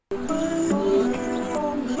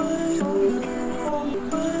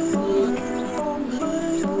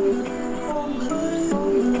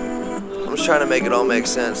trying to make it all make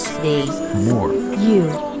sense. The More You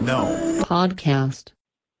Know podcast.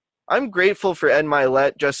 I'm grateful for Ed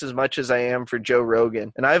Mylett just as much as I am for Joe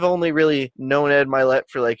Rogan. And I've only really known Ed Mylett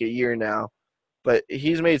for like a year now, but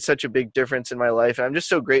he's made such a big difference in my life. And I'm just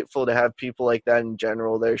so grateful to have people like that in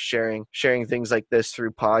general. They're sharing things like this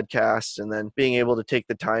through podcasts, and then being able to take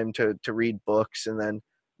the time to read books. And then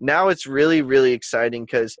now it's really, really exciting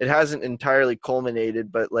because it hasn't entirely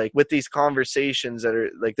culminated, but like with these conversations that are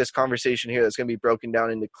like this conversation here that's going to be broken down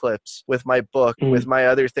into clips, with my book, with my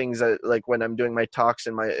other things that like when I'm doing my talks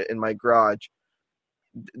in my garage,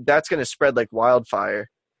 that's going to spread like wildfire.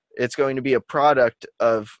 It's going to be a product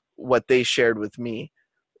of what they shared with me,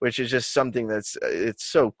 which is just something it's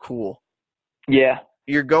so cool. Yeah.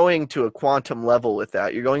 You're going to a quantum level with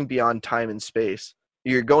that. You're going beyond time and space.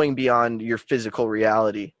 You're going beyond your physical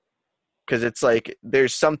reality, because it's like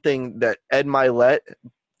there's something that Ed Mylett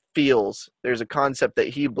feels. There's a concept that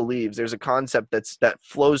he believes. There's a concept that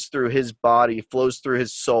flows through his body, flows through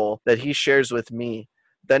his soul, that he shares with me.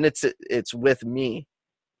 Then it's with me.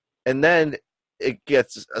 And then it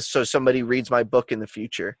gets, so somebody reads my book in the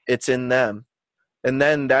future. It's in them. And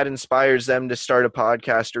then that inspires them to start a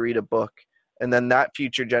podcast or read a book. And then that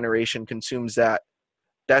future generation consumes that.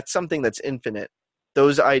 That's something that's infinite.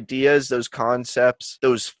 Those ideas, those concepts,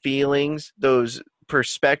 those feelings, those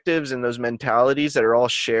perspectives, and those mentalities that are all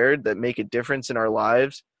shared that make a difference in our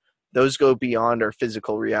lives, those go beyond our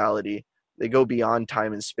physical reality. They go beyond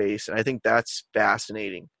time and space. And I think that's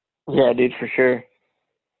fascinating. Yeah, dude, for sure.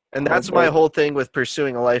 And that's my whole thing with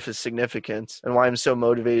pursuing a life of significance, and why I'm so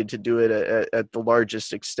motivated to do it at the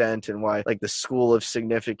largest extent, and why like the School of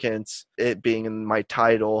Significance, it being in my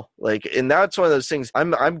title, like, and that's one of those things.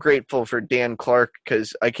 I'm grateful for Dan Clark,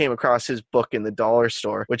 because I came across his book in the dollar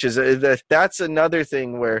store, which is that's another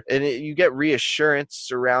thing where you get reassurance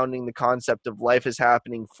surrounding the concept of life is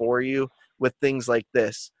happening for you with things like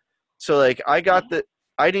this. So like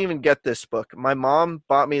I didn't even get this book. My mom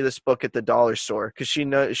bought me this book at the dollar store because she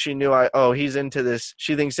knew he's into this.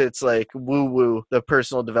 She thinks it's like woo-woo, the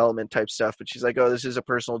personal development type stuff. But she's like, oh, this is a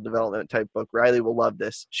personal development type book. Riley will love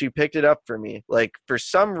this. She picked it up for me. Like, for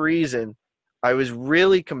some reason, I was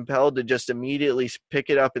really compelled to just immediately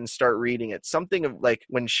pick it up and start reading it. Something of like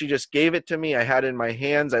when she just gave it to me, I had it in my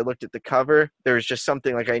hands. I looked at the cover. There was just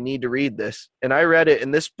something like, I need to read this. And I read it.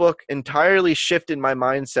 And this book entirely shifted my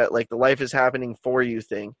mindset, like the life is happening for you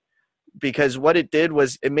thing. Because what it did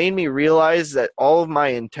was it made me realize that all of my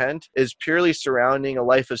intent is purely surrounding a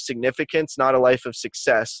life of significance, not a life of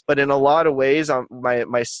success. But in a lot of ways,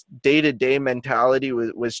 my day-to-day mentality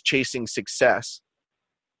was chasing success.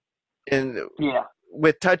 And yeah,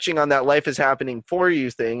 with touching on that life is happening for you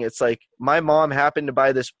thing, it's like my mom happened to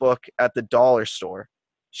buy this book at the dollar store.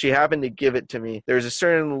 She happened to give it to me. There's a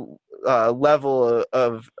certain level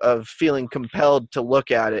of feeling compelled to look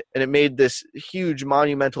at it, and it made this huge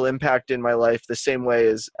monumental impact in my life, the same way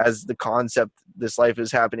as the concept, this life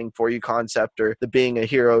is happening for you concept, or the being a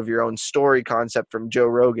hero of your own story concept from Joe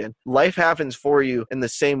Rogan. Life happens for you in the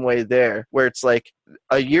same way there, where it's like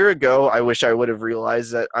a year ago, I wish I would have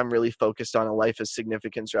realized that I'm really focused on a life of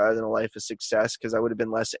significance rather than a life of success, because I would have been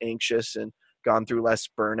less anxious and gone through less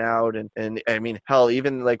burnout. And I mean, hell,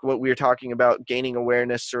 even like what we were talking about, gaining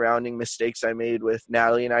awareness surrounding mistakes I made with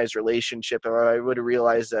Natalie and I's relationship, if I would have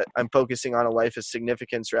realized that I'm focusing on a life of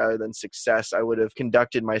significance rather than success, I would have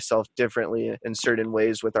conducted myself differently in certain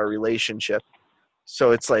ways with our relationship.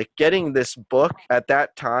 So it's like getting this book at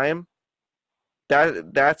that time,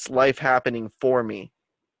 that's life happening for me.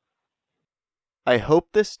 I hope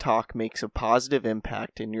this talk makes a positive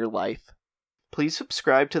impact in your life. Please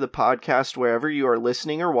subscribe to the podcast wherever you are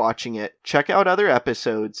listening or watching it. Check out other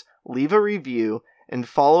episodes, leave a review, and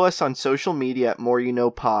follow us on social media at More You Know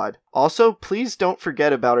Pod. Also, please don't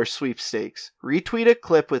forget about our sweepstakes. Retweet a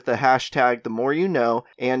clip with the hashtag #TheMoreYouKnow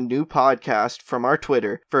and new podcast from our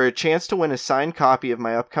Twitter for a chance to win a signed copy of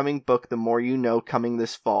my upcoming book, The More You Know, coming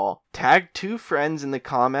this fall. Tag 2 friends in the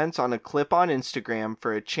comments on a clip on Instagram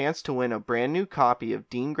for a chance to win a brand new copy of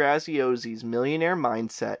Dean Graziosi's Millionaire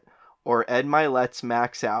Mindset or Ed Mylett's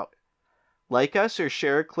Max Out. Like us or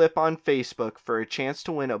share a clip on Facebook for a chance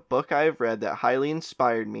to win a book I have read that highly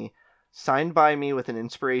inspired me, signed by me with an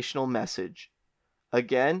inspirational message.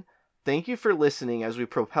 Again, thank you for listening as we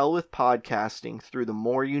propel with podcasting through the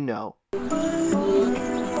more you know. I'm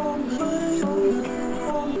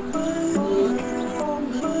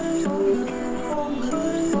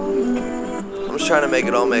just trying to make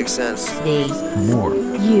it all make sense. The More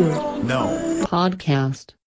You Know podcast.